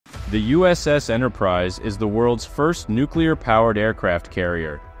The USS Enterprise is the world's first nuclear-powered aircraft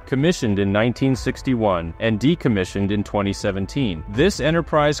carrier, commissioned in 1961 and decommissioned in 2017. This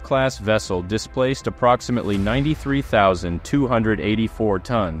Enterprise-class vessel displaced approximately 93,284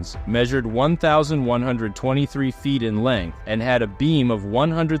 tons, measured 1,123 feet in length, and had a beam of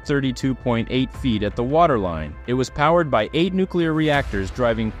 132.8 feet at the waterline. It was powered by 8 nuclear reactors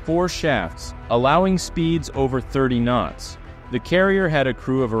driving 4 shafts, allowing speeds over 30 knots. The carrier had a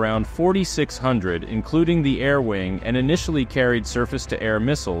crew of around 4,600, including the air wing, and initially carried surface-to-air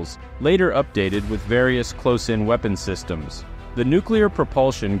missiles, later updated with various close-in weapon systems. The nuclear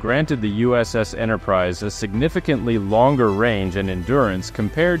propulsion granted the USS Enterprise a significantly longer range and endurance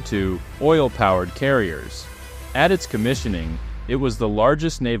compared to oil-powered carriers. At its commissioning, it was the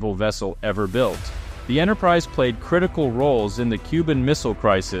largest naval vessel ever built. The Enterprise played critical roles in the Cuban Missile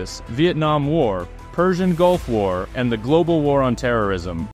Crisis, Vietnam War, Persian Gulf War, and the global war on terrorism.